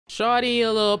Shorty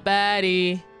a little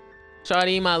baddie.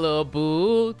 Shorty my little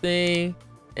boo thing.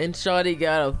 And Shorty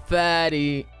got a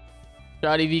fatty.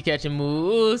 Shorty be catching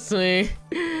mood swing.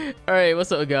 Alright,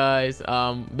 what's up guys?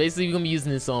 Basically we're gonna be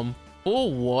using this full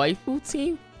waifu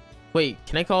team. Wait,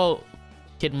 can I call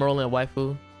Kid Merlin a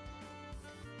waifu?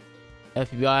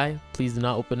 FBI, please do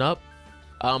not open up.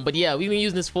 But yeah, we've been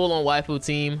using this full on waifu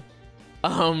team.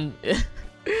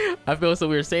 I feel so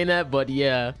weird saying that, but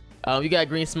yeah. We got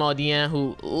Green Small Deanne,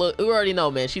 who we already know,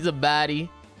 man. She's a baddie.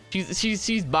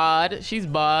 She's bod. She's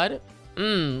bod.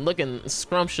 Looking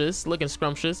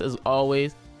scrumptious as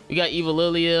always. We got Eva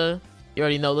Lilia. You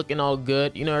already know, looking all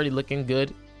good. You know, already looking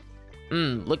good.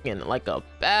 Looking like a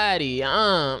baddie.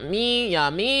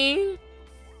 Me.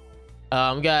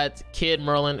 We got Kid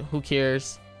Merlin. Who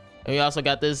cares? And we also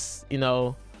got this, you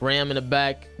know, Ram in the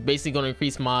back. Basically going to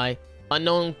increase my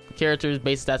unknown characters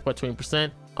base stats by 20%.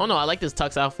 I don't know. I like this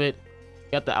tux outfit.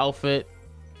 Got the outfit.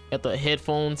 Got the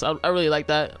headphones. I really like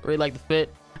that. Really like the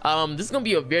fit. This is gonna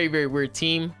be a very weird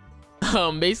team.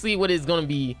 Basically what is gonna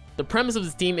be the premise of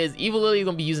this team is Eva Lily is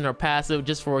gonna be using her passive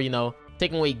just for, you know,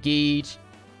 taking away gauge.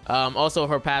 Also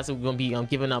her passive is gonna be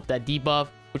giving up that debuff,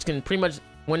 which can pretty much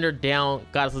winder down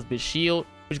Goddess Elizabeth's shield,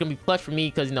 which is gonna be clutch for me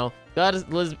because, you know, Goddess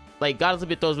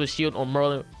Elizabeth throws with shield on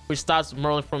Merlin, which stops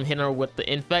Merlin from hitting her with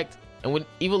the infect. And with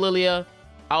Eva Lilia,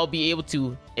 I'll be able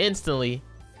to instantly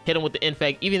hit him with the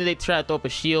infect, even if they try to throw up a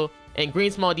shield. And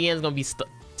Green Small Deanne is gonna be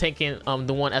tanking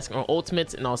the one asking on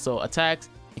ultimates and also attacks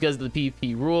because of the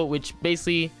PvP rule, which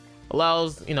basically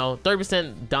allows, you know,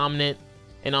 30% dominant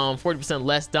and 40%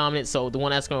 less dominant. So the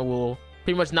one asking will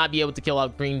pretty much not be able to kill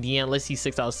out Green Deanne unless he's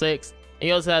 6 out of 6. And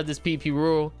you also have this PvP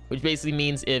rule, which basically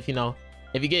means if you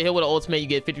get hit with an ultimate, you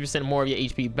get 50% more of your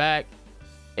HP back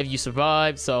if you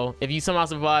survive. So if you somehow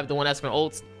survive the one asking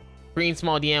ults, Green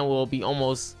Small Deanne will be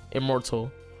almost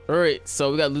immortal. Alright, so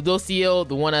we got Ludocio,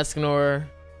 the one Escanor,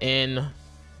 and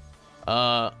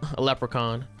a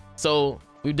Leprechaun. So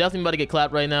we're definitely about to get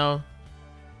clapped right now,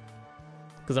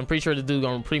 because I'm pretty sure the dude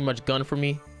gonna pretty much gun for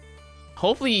me.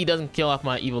 Hopefully he doesn't kill off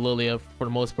my Eva Lilia for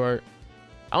the most part.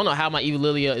 I don't know how my Eva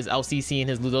Lilia is out CCing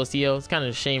his Ludocio. It's kind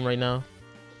of a shame right now.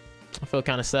 I feel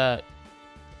kind of sad.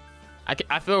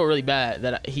 I feel really bad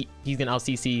that he's gonna out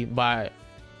CC by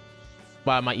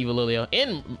my Eva Lilia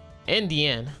and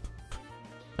Deanne.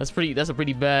 That's a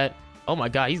pretty bad. Oh my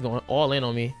god, he's going all in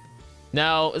on me.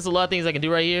 Now there's a lot of things I can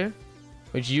do right here,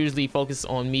 which usually focus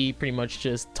on me pretty much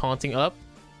just taunting up,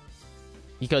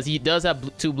 because he does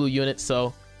have 2 blue units.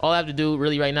 So all I have to do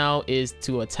really right now is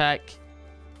to attack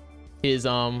his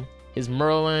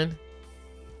Merlin,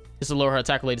 just to lower her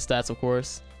attack related stats, of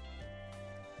course.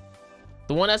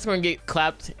 The one that's gonna get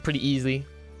clapped pretty easily.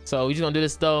 So we're just gonna do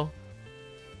this though,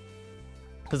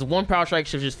 because one power strike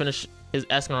should just finish his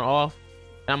Escanor off.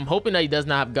 And I'm hoping that he does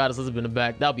not have Goddess Elizabeth in the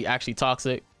back. That would be actually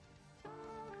toxic.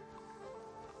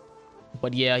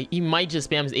 But yeah, he might just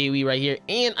spam his AoE right here,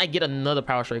 and I get another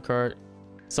power strike card.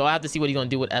 So I have to see what he's gonna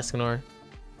do with Escanor.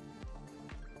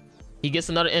 He gets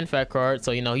another infect card,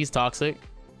 so you know he's toxic.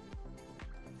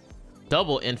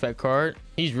 Double infect card.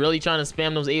 He's really trying to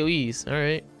spam those AoEs. All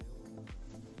right.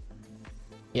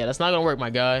 Yeah, that's not gonna work,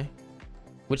 my guy.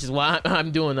 Which is why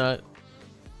I'm doing that.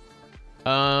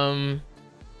 There's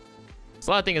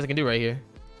a lot of things I can do right here.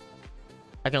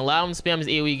 I can allow him to spam his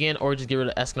AoE again, or just get rid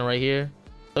of Escanor right here.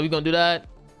 So we're gonna do that,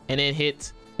 and then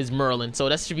hit his Merlin. So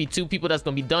that should be 2 people that's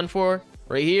gonna be done for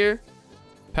right here.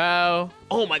 Pow.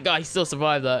 Oh my god, he still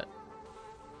survived that.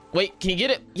 Wait, can you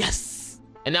get it? Yes.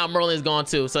 And now Merlin is gone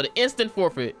too. So the instant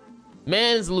forfeit.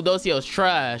 Man's Ludocio is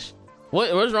trash.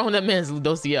 What's wrong with that man's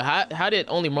Ludocio? How did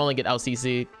only Merlin get out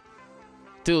CC'd?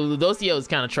 Dude, Ludocio is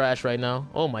kind of trash right now.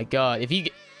 Oh my god.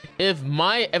 If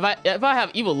I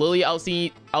have Eva Lilia out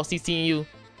CCing you,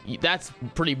 that's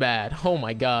pretty bad. Oh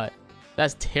my god.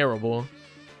 That's terrible.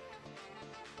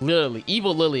 Literally, Eva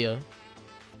Lilia.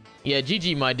 Yeah,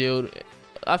 GG, my dude.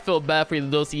 I feel bad for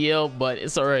Ludocio, but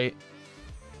it's alright.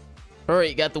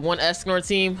 Alright, got the one Escanor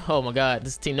team. Oh my god,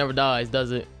 this team never dies,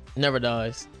 does it? Never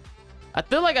dies. I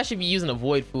feel like I should be using a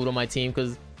Void Food on my team,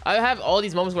 because I have all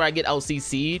these moments where I get out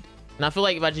CC'd, and I feel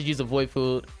like if I just use a Void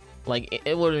Food, like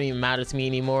it wouldn't even matter to me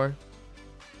anymore.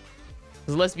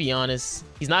 Because let's be honest,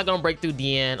 he's not gonna break through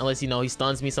Deanne unless, you know, he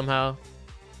stuns me somehow.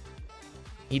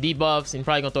 He debuffs and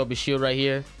probably gonna throw up his shield right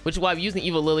here, which is why I'm using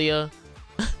Eva Lilia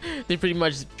to pretty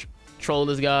much troll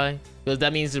this guy, because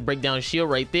that means to break down his shield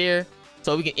right there,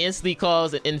 so we can instantly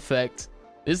cause an infect.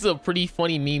 This is a pretty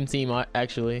funny meme team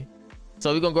actually.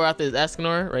 So we're gonna go after this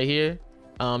Escanor right here.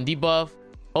 Debuff.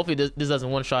 Hopefully this doesn't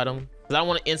one-shot him, because I don't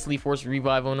want to instantly force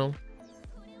revive on him.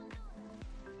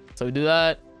 So we do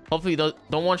that. Hopefully don't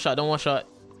one-shot.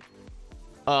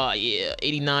 Yeah,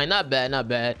 89, not bad, not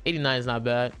bad. 89 is not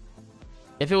bad.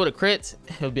 If it would have crit,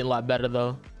 it would be a lot better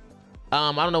though.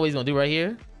 I don't know what he's gonna do right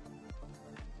here.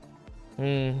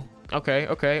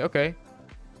 Okay.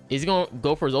 Is he gonna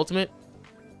go for his ultimate?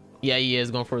 Yeah, he is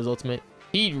going for his ultimate.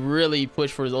 He really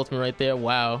pushed for his ultimate right there.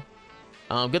 Wow.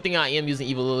 Good thing I am using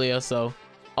Evil Lilia, so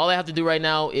all I have to do right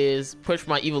now is push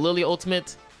my Evil Lilia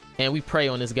ultimate, and we pray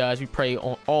on this, guys. We pray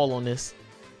all on this.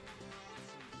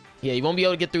 Yeah, you won't be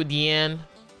able to get through Deanne.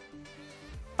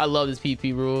 I love this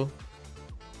PP rule.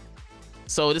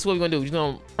 So this is what we're gonna do. We're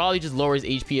gonna probably just lower his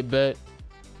HP a bit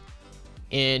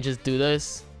and just do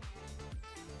this.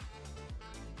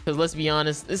 Because let's be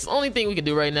honest, it's the only thing we can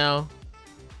do right now.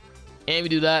 And we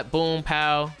do that. Boom,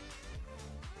 pow.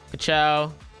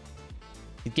 Ka-chow.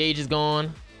 His gauge is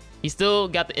gone. He still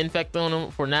got the infect on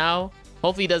him for now.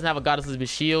 Hopefully he doesn't have a Goddess Elizabeth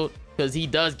shield, because he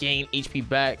does gain HP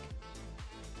back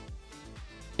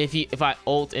if I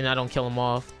ult and I don't kill him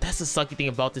off. That's the sucky thing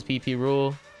about this PP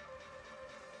rule.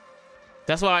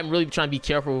 That's why I'm really trying to be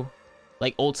careful,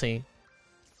 like ulting.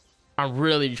 I'm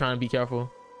really trying to be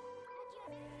careful.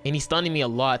 And he's stunning me a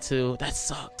lot too. That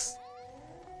sucks.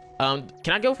 Can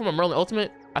I go for my Merlin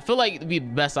ultimate? I feel like it'd be the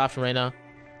best option right now.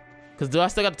 Because do I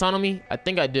still got the taunt on me? I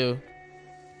think I do.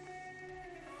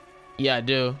 Yeah, I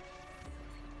do.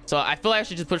 So I feel like I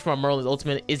should just push for my Merlin's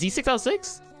ultimate. Is he 6 out of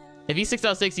 6? If he's 6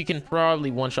 out of 6, he can probably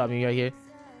one-shot me right here.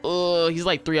 Oh, he's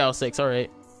like 3 out of 6. All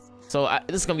right. So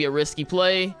this is going to be a risky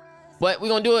play. But we're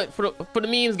going to do it for the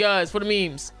memes, guys. For the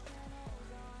memes.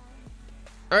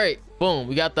 All right. Boom.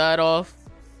 We got that off.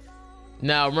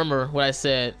 Now, remember what I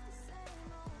said.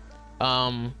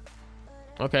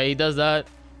 Okay, he does that.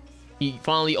 He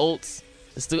finally ults.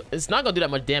 It's not gonna do that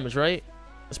much damage, right?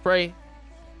 Let's pray.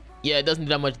 Yeah, it doesn't do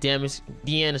that much damage.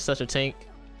 Deanne is such a tank.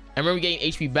 I remember getting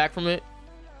HP back from it.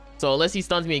 So unless he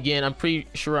stuns me again, I'm pretty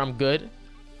sure I'm good.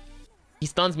 He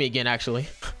stuns me again, actually.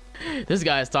 This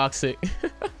guy is toxic.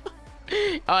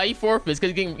 He forfeits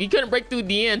because he couldn't break through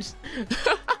Deanne.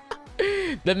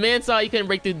 The man saw he couldn't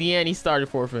break through Deanne. He started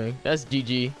forfeiting. That's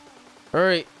GG. All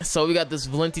right, so we got this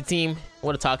Valenti team.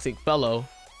 What a toxic fellow.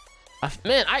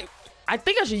 Man, I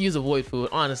think I should use a void food,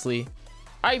 honestly.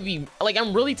 I'm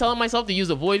really telling myself to use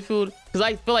a void food because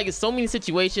I feel like in so many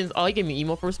situations, he gave me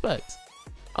emo for respect.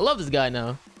 I love this guy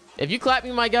now. If you clap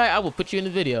me, my guy, I will put you in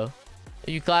the video.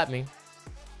 If you clap me.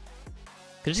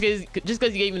 Just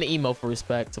because you gave me the emo for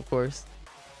respect, of course.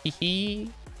 I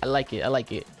like it. I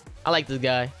like it. I like this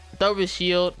guy. Throw his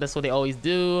shield. That's what they always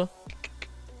do.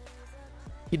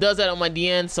 He does that on my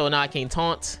DN, so now I can't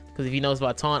taunt. Because if he knows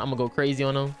about taunt, I'm going to go crazy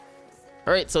on him.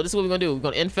 Alright, so this is what we're going to do. We're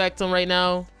going to infect him right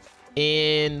now.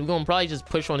 And we're going to probably just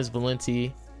push on his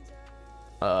Valenti.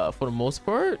 For the most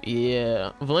part.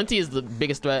 Yeah. Valenti is the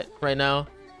biggest threat right now.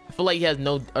 I feel like he has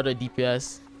no other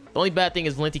DPS. The only bad thing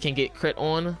is Valenti can get crit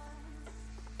on.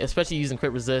 Especially using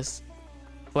crit resist.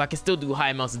 Well, I can still do high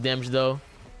amounts of damage though.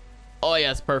 Oh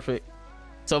yeah, it's perfect.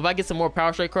 So if I get some more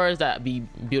power strike cards, that'd be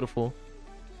beautiful.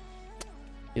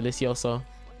 Delicioso.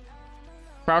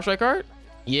 Power strike card?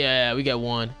 Yeah, we got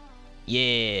one.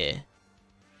 Yeah.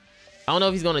 I don't know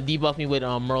if he's gonna debuff me with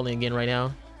Merlin again right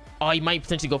now. Oh, he might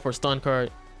potentially go for a stun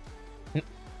card.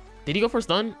 Did he go for a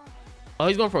stun? Oh,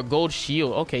 he's going for a gold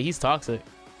shield. Okay, he's toxic.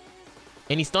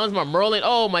 And he stuns my Merlin.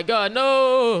 Oh my god,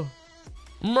 no!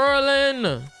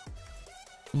 Merlin!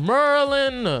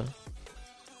 Merlin!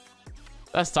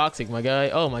 That's toxic, my guy.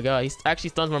 Oh my god, he actually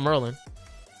stuns my Merlin.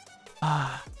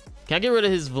 Can I get rid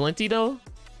of his Valenti though?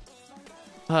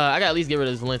 I gotta at least get rid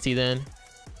of his Valenti then.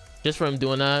 Just for him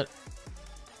doing that.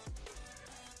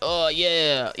 Oh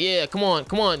yeah, yeah, come on,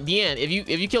 Deanne.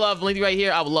 If you kill out Valenti right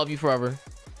here, I will love you forever.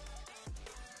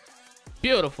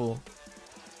 Beautiful.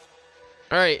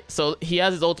 Alright, so he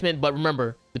has his ultimate, but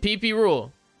remember, the PvP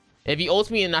rule. If he ults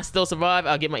me and I still survive,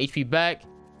 I'll get my HP back.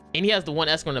 And he has the one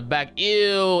Esker on the back.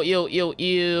 Ew, ew, ew,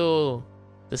 ew.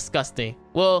 Disgusting.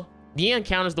 Well, Deanne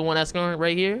counters the one Esker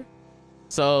right here.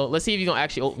 So let's see if he's gonna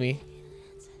actually ult me.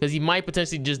 Because he might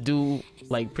potentially just do,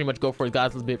 like, pretty much go for his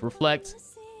God's Elizabeth Reflect.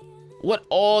 What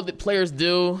all the players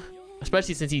do.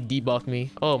 Especially since he debuffed me.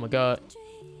 Oh my god.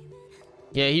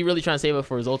 Yeah, he really trying to save it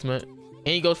for his ultimate. And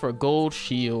he goes for a gold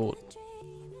shield.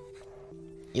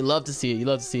 You love to see it. You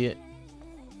love to see it.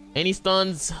 And he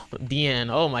stuns Deanne.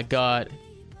 Oh my god.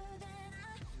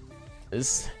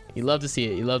 You love to see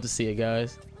it. You love to see it,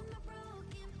 guys.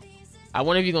 I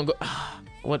wonder if you're gonna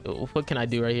go. What can I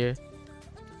do right here?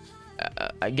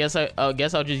 I guess I'll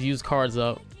just use cards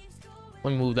up.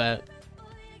 Let me move that.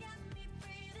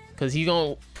 Cause he's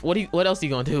gonna what else he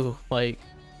gonna do? Like,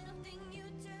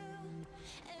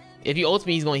 if he ults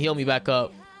me, he's gonna heal me back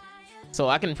up. So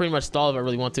I can pretty much stall if I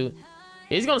really want to.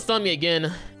 He's gonna stun me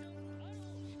again.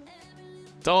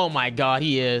 Oh my god,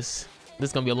 he is. This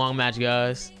is gonna be a long match,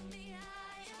 guys.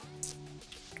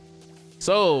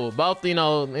 So about the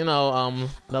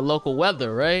local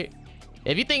weather, right?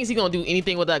 If he thinks he's gonna do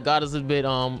anything with that goddess a bit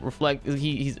reflect,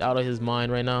 he's out of his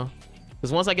mind right now.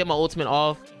 Because once I get my ultimate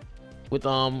off with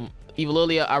Evil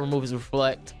Lilia, I remove his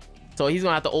reflect. So he's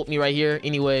gonna have to ult me right here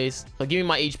anyways. So give me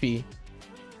my HP.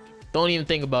 Don't even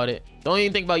think about it. Don't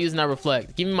even think about using that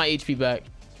reflect. Give me my HP back.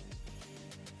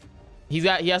 He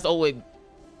has to ult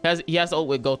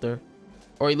with Gother,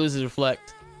 or he loses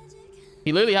reflect.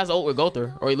 He literally has to ult with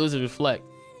Gother, or he loses reflect.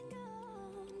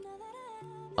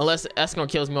 Unless Escanor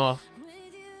kills me off.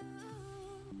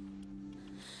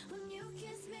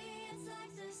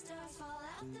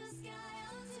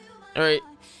 Alright.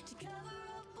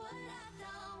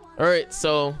 Alright,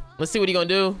 so let's see what he's gonna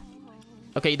do.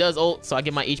 Okay, he does ult, so I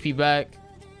get my HP back.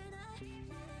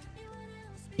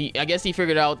 I guess he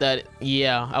figured out that,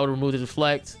 yeah, I would remove the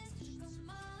deflect.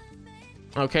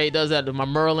 Okay, he does that to my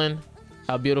Merlin.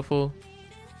 How beautiful.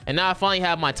 And now I finally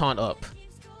have my taunt up.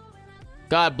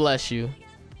 God bless you.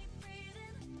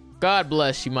 God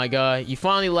bless you, my guy. You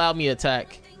finally allowed me to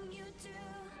attack.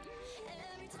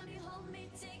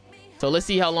 So let's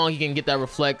see how long he can get that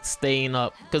reflect staying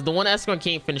up. Because the one Escanor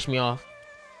can't finish me off.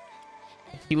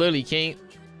 He literally can't.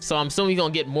 So I'm assuming he's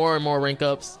gonna get more and more rank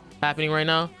ups happening right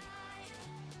now.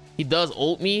 He does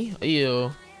ult me.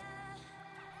 Ew.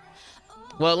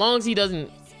 Well, as long as he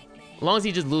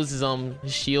just loses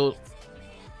his shield,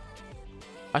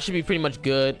 I should be pretty much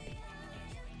good.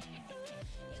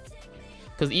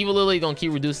 Cause Evil Lily gonna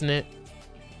keep reducing it.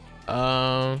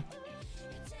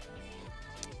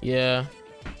 Yeah.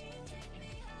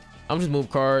 I'm just move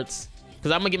cards.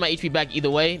 Cause I'm gonna get my HP back either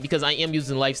way because I am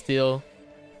using lifesteal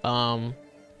on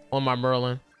my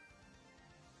Merlin.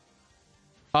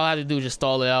 All I have to do is just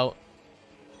stall it out.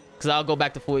 Cause I'll go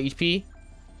back to full HP.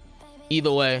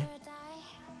 Either way.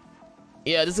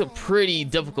 Yeah, this is a pretty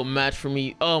difficult match for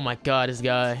me. Oh my god, this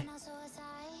guy.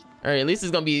 Alright, at least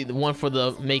it's gonna be the one for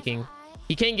the making.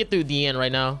 He can't get through the end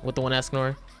right now with the one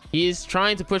Escanor. He is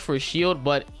trying to push for a shield,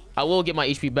 but I will get my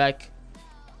HP back.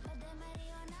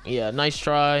 Yeah, nice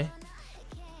try.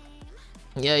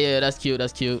 Yeah, that's cute,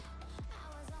 that's cute.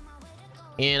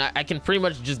 And I can pretty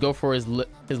much just go for his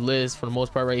Liz for the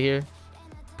most part right here.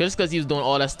 Just because he was doing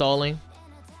all that stalling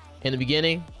in the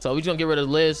beginning. So we're just gonna get rid of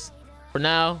Liz for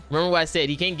now. Remember what I said,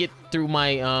 he can't get through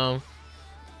my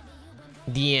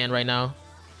DN right now.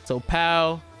 So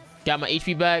pow, got my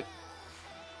HP back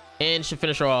and should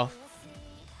finish her off.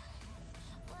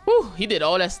 Whew, he did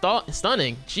all that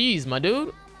stunning. Jeez, my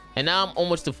dude. And now I'm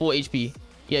almost to full HP.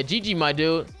 Yeah, GG, my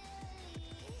dude.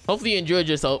 Hopefully you enjoyed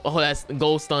yourself. Oh, that's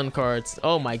gold stun cards.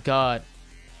 Oh my god,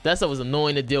 that stuff was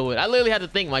annoying to deal with. I literally had to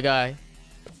think, my guy.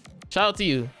 Shout out to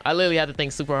you. I literally had to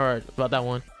think super hard about that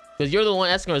one. Because you're the one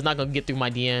Escanor is not going to get through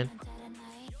my DN.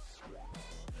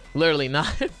 Literally not.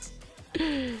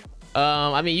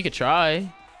 I mean, you could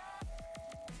try.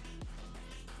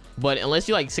 But unless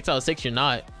you're like 6 out of 6, you're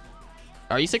not.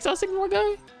 Are you 6 out of 6, my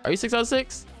guy? Are you 6 out of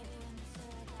 6?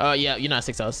 Yeah, you're not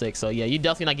 6 out of 6. So yeah, you're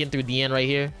definitely not getting through DN right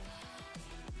here.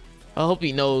 I hope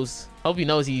he knows. I hope he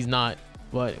knows he's not.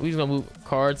 But we're just going to move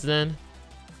cards then.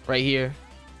 Right here.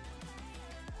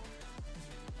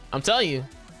 I'm telling you,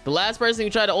 the last person who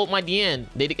tried to ult my DN,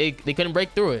 they couldn't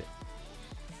break through it.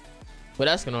 With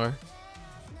Escanor.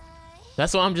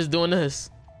 That's why I'm just doing this.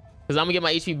 Because I'm going to get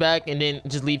my HP back and then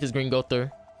just leave his green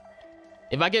Gother.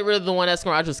 If I get rid of the one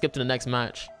Escanor, I'll just skip to the next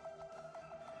match.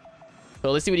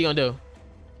 So let's see what he's going to do.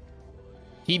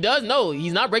 He does know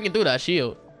he's not breaking through that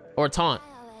shield. Or taunt.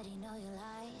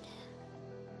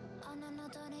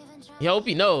 I hope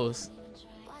he knows.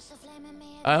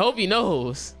 I hope he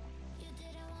knows.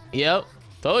 Yep,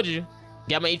 told you.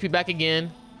 Got my HP back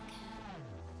again.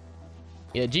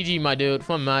 Yeah, GG, my dude.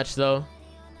 Fun match, though.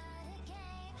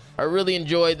 I really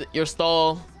enjoyed your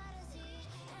stall.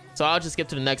 So I'll just skip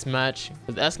to the next match.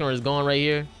 Because Escanor is gone right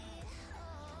here.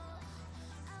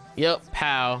 Yep,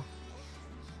 pow.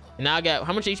 And now I got...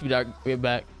 How much HP did I get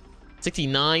back?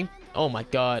 69? Oh my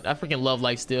god. I freaking love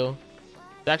lifesteal.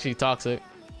 It's actually toxic.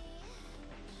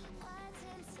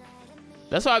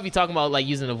 That's why I be talking about like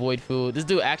using a void food. This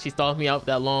dude actually stalled me out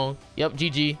that long. Yep,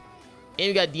 GG. And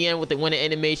we got DN with the winning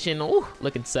animation. Ooh,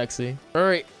 looking sexy. All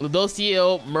right,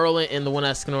 Ludocio, Merlin, and the one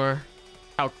Escanor.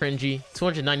 How cringy.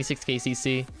 296k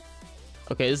CC.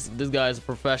 Okay, this guy is a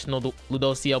professional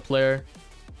Ludocio player.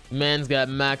 Man's got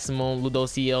maximum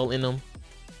Ludocio in him.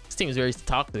 This team is very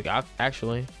toxic,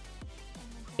 actually.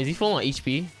 Is he full on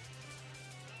HP?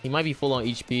 He might be full on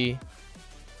HP.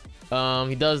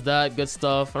 He does that. Good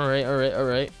stuff. All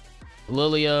right.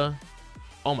 Lilia.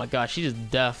 Oh my gosh, she just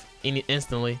deaf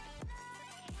instantly.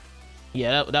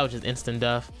 Yeah, that was just instant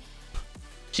death.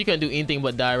 She couldn't do anything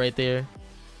but die right there.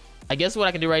 I guess what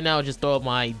I can do right now is just throw up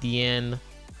my DN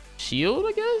shield,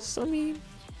 I guess. I mean,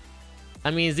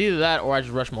 it's either that or I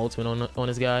just rush my ultimate on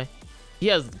this guy. He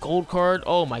has gold card.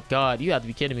 Oh my god, you have to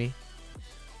be kidding me.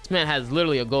 This man has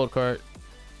literally a gold card.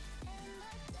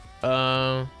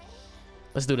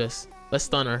 Let's do this. Let's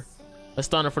stun her. Let's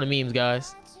stun her for the memes,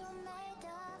 guys.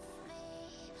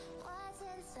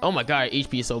 Oh my god,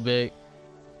 HP is so big.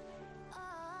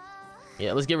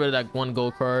 Yeah, let's get rid of that one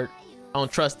gold card. I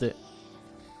don't trust it.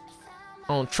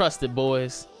 I don't trust it,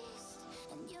 boys.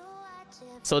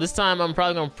 So this time I'm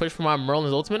probably gonna push for my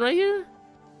Merlin's ultimate right here.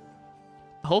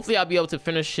 Hopefully I'll be able to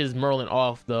finish his Merlin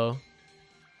off though.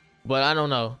 But I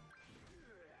don't know.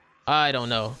 I don't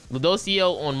know.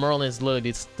 Ludocio on Merlin is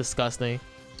literally disgusting.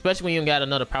 Especially when you got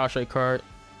another Power Strike card.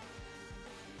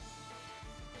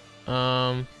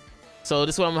 So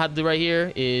this is what I'm gonna have to do right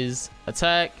here is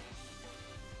attack.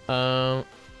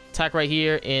 Attack right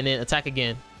here and then attack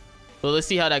again. So let's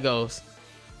see how that goes.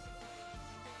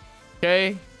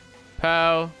 Okay.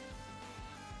 Pow.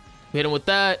 Hit him with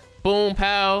that. Boom,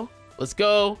 pow. Let's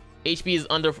go. HP is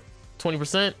under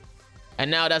 20%. And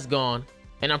now that's gone.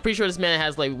 And I'm pretty sure this man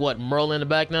has like what, Merlin in the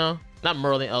back now? Not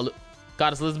Merlin,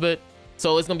 Goddess Elizabeth.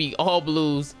 So it's gonna be all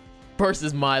blues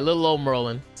versus my little old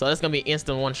Merlin. So that's gonna be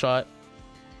instant one shot.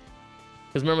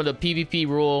 Because remember the PvP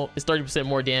rule is 30%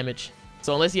 more damage.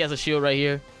 So unless he has a shield right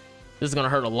here, this is gonna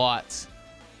hurt a lot.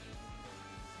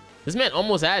 This man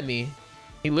almost had me.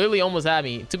 He literally almost had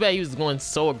me. Too bad he was going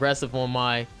so aggressive on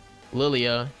my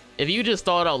Lilia. If you just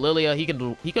stalled out Lilia, he could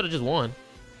have just won.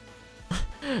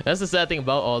 That's the sad thing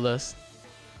about all this.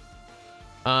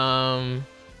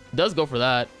 Does go for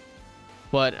that,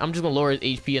 but I'm just gonna lower his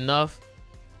HP enough,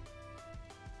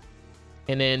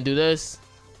 and then do this,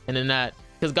 and then that.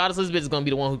 Because Goddess Elizabeth is gonna be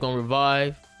the one who's gonna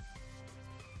revive.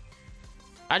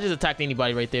 I just attacked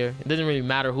anybody right there. It doesn't really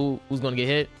matter who's gonna get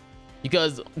hit,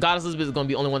 because Goddess Elizabeth is gonna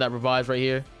be the only one that revives right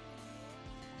here.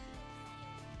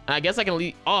 And I guess I can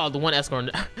leave. Oh, the one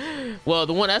escort. Well,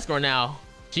 the one escort now.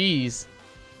 Jeez.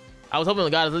 I was hoping the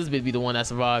Goddess Elizabeth be the one that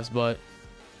survives, but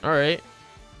all right.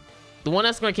 The one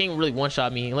escort can't really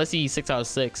one-shot me unless he's 6 out of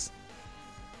 6,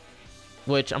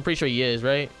 which I'm pretty sure he is,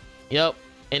 right? Yep.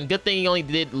 And good thing he only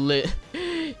did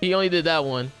he only did that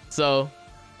one, so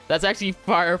that's actually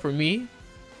fire for me,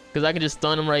 because I can just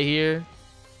stun him right here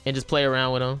and just play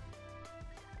around with him.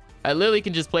 I literally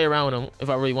can just play around with him if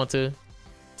I really want to.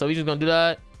 So we're just gonna do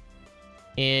that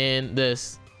and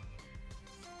this.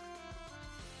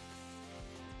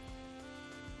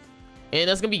 And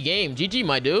that's gonna be game. GG,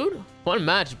 my dude. Fun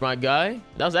match, my guy.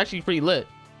 That was actually pretty lit.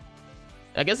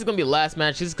 I guess it's gonna be the last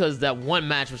match just because that one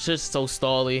match was just so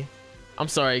stally. I'm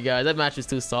sorry, guys. That match was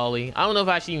too stally. I don't know if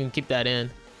I should even keep that in.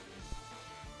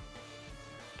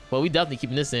 Well, we definitely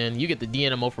keeping this in. You get the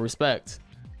DNMO for respect.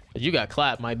 But you got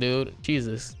clapped, my dude.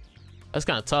 Jesus. That's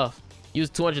kind of tough. Use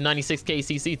 296k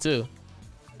CC too.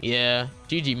 Yeah.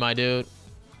 GG, my dude.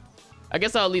 I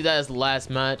guess I'll leave that as the last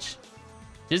match.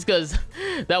 Just because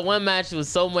that one match was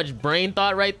so much brain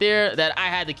thought right there that I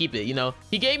had to keep it, you know.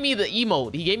 He gave me the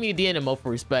emote. He gave me the DN emote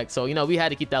for respect. So, you know, we had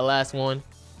to keep that last one.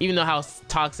 Even though how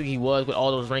toxic he was with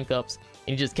all those rank ups.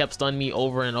 And he just kept stunning me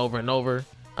over and over and over.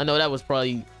 I know that was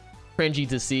probably cringy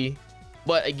to see.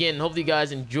 But again, hopefully you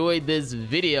guys enjoyed this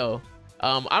video.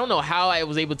 I don't know how I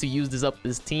was able to use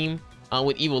this team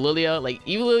with Evil Lilia. Like,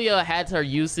 Evil Lilia had her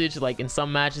usage like in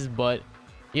some matches, but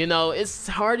you know, it's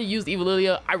hard to use Evil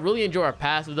Lilia. I really enjoy our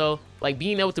passive though. Like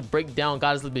being able to break down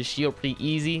Goddess Elizabeth's shield pretty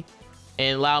easy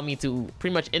and allow me to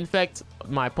pretty much infect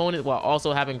my opponent while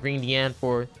also having Green Deanne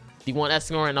for the one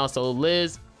Escanor and also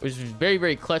Liz, which is very,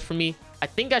 very clutch for me. I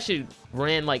think I should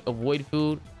ran like avoid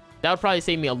food. That would probably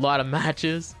save me a lot of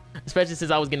matches, especially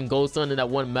since I was getting gold stun in that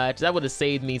one match. That would have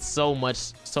saved me so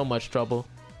much trouble.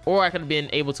 Or I could have been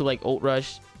able to like ult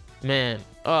rush. Man,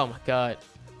 oh my god,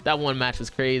 that one match was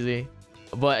crazy.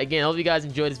 But again, I hope you guys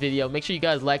enjoyed this video. Make sure you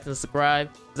guys like and subscribe,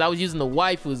 because I was using the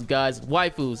waifus, guys.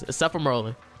 Waifus, except for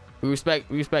Merlin. We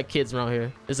respect kids around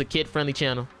here. It's a kid-friendly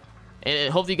channel.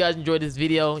 And hopefully you guys enjoyed this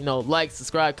video. You know, like,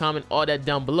 subscribe, comment, all that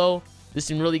down below.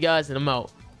 This is Marilli, guys, and I'm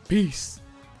out. Peace.